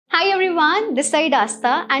everyone, this side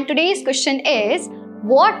Asta, and today's question is,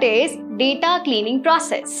 what is data cleaning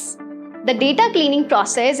process? The data cleaning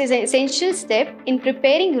process is an essential step in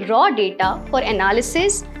preparing raw data for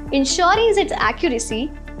analysis, ensuring its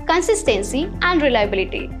accuracy, consistency, and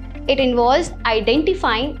reliability. It involves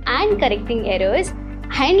identifying and correcting errors,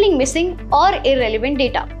 handling missing or irrelevant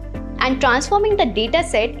data, and transforming the data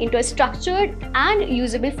set into a structured and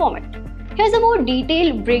usable format. Here's a more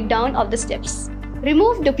detailed breakdown of the steps.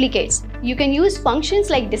 Remove duplicates. You can use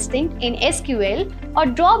functions like distinct in SQL or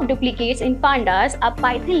drop duplicates in Pandas, a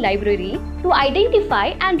Python library, to identify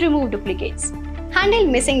and remove duplicates. Handle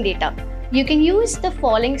missing data. You can use the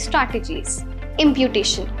following strategies.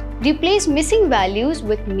 Imputation. Replace missing values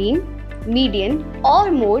with mean, median,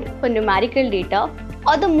 or mode for numerical data,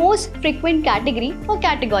 or the most frequent category for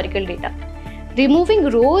categorical data.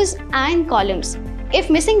 Removing rows and columns.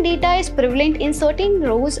 If missing data is prevalent in certain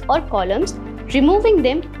rows or columns, removing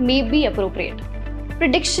them may be appropriate.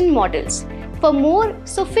 Prediction models. For more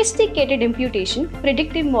sophisticated imputation,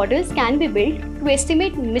 predictive models can be built to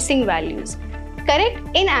estimate missing values, correct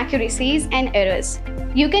inaccuracies and errors.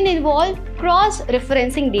 You can involve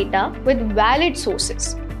cross-referencing data with valid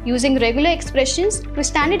sources, using regular expressions to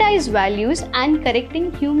standardize values and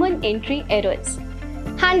correcting human entry errors.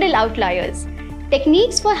 Handle outliers.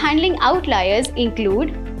 Techniques for handling outliers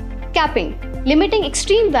include capping, limiting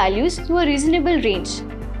extreme values to a reasonable range.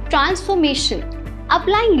 Transformation,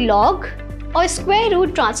 applying log or square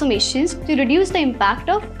root transformations to reduce the impact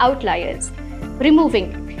of outliers.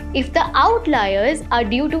 Removing, if the outliers are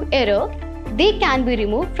due to error, they can be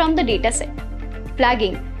removed from the dataset.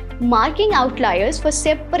 Flagging, marking outliers for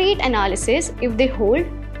separate analysis if they hold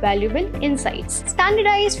valuable insights.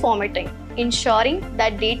 Standardized formatting, ensuring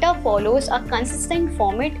that data follows a consistent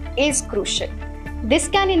format is crucial. This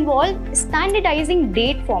can involve standardizing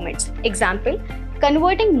date formats. Example,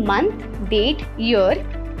 converting month, date, year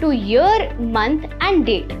to year, month, and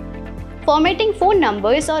date. Formatting phone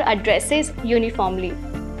numbers or addresses uniformly.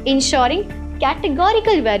 Ensuring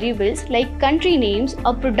categorical variables like country names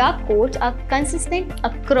or product codes are consistent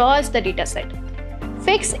across the dataset.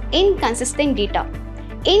 Fix inconsistent data.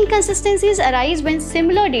 Inconsistencies arise when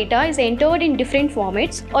similar data is entered in different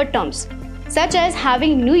formats or terms, such as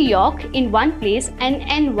having New York in one place and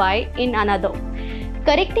NY in another.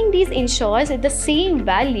 Correcting these ensures that the same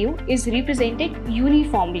value is represented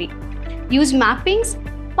uniformly. Use mappings,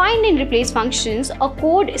 find and replace functions, or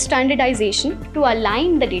code standardization to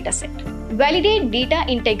align the dataset. Validate data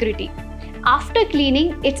integrity. After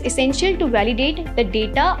cleaning, it's essential to validate the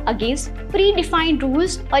data against predefined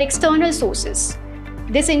rules or external sources.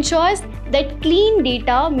 This ensures that clean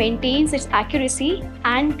data maintains its accuracy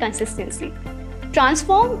and consistency.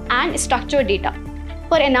 Transform and structure data.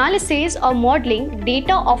 For analysis or modeling,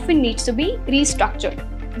 data often needs to be restructured.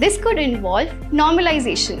 This could involve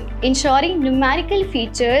normalization, ensuring numerical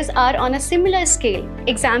features are on a similar scale.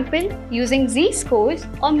 Example, using z-scores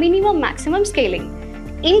or minimum-maximum scaling.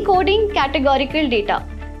 Encoding categorical data.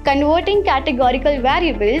 Converting categorical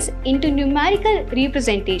variables into numerical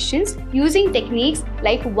representations using techniques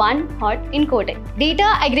like one-hot encoding. Data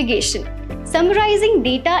aggregation. Summarizing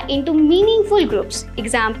data into meaningful groups.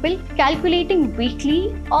 Example, calculating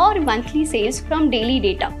weekly or monthly sales from daily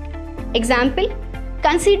data. Example,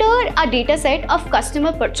 consider a dataset of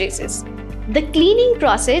customer purchases. The cleaning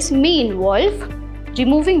process may involve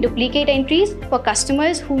removing duplicate entries for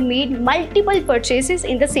customers who made multiple purchases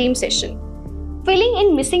in the same session. Filling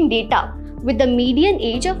in missing data with the median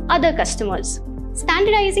age of other customers.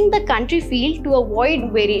 Standardizing the country field to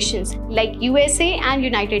avoid variations like USA and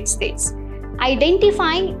United States.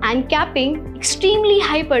 Identifying and capping extremely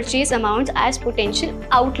high purchase amounts as potential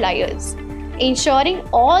outliers. Ensuring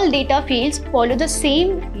all data fields follow the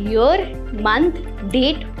same year, month,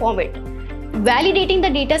 date format. Validating the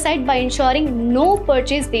dataset by ensuring no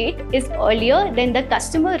purchase date is earlier than the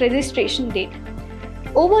customer registration date.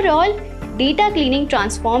 Overall, data cleaning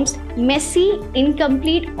transforms messy,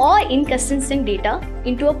 incomplete, or inconsistent data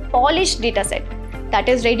into a polished dataset that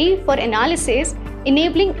is ready for analysis,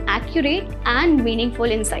 enabling accurate and meaningful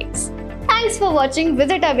insights. Thanks for watching.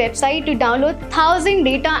 Visit our website to download 1000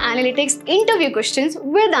 data analytics interview questions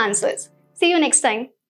with answers. See you next time.